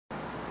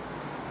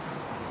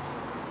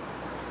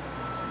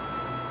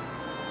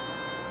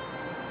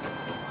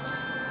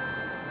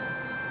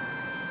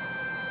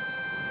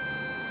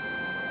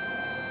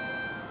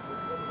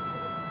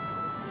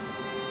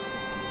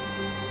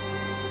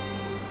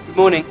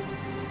Morning.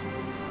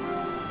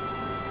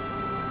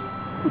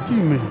 What do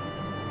you mean?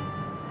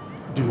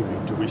 Do you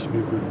mean to wish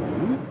me good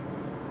morning?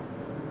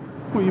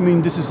 Well, you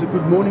mean this is a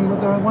good morning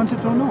whether I want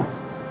it or not?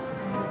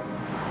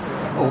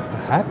 Or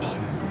perhaps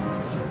you mean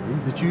to say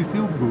that you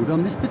feel good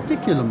on this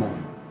particular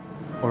morning?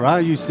 Or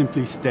are you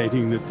simply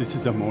stating that this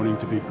is a morning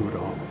to be good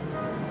on?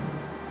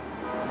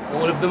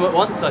 All of them at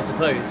once, I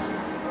suppose.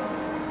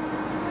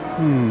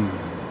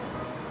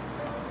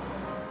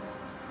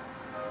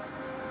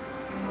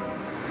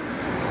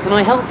 Can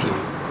I help you?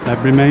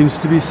 That remains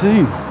to be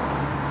seen.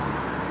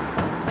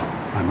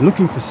 I'm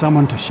looking for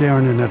someone to share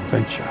in an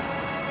adventure.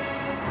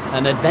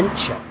 An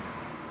adventure?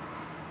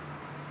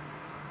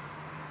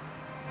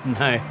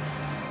 No.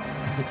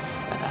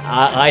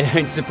 I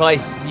don't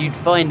suppose you'd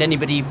find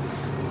anybody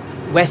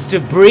west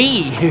of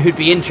Bree who'd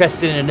be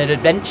interested in an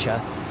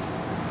adventure.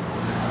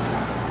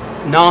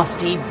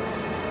 Nasty,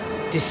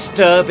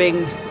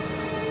 disturbing,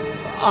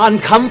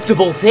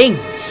 uncomfortable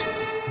things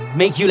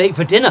make you late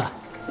for dinner.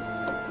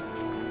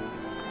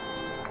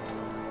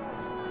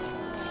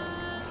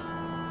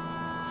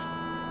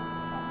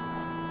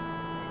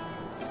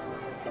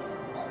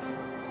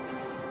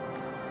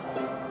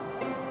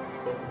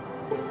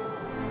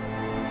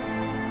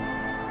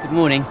 Good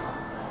morning.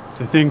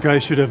 To think I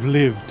should have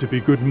lived to be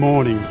good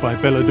morninged by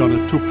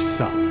Belladonna Took's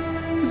son.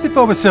 As if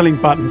I were selling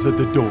buttons at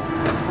the door.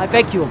 I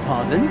beg your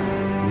pardon?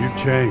 You've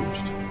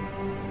changed.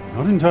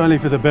 Not entirely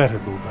for the better,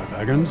 Bulba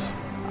Baggins.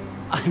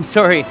 I'm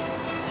sorry.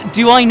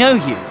 Do I know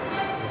you?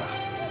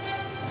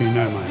 You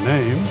know my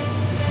name.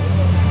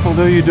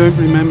 Although you don't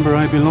remember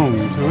I belong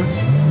to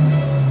it.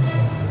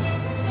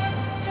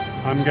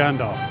 I'm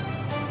Gandalf.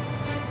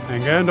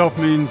 And Gandalf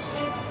means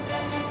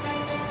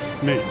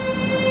me.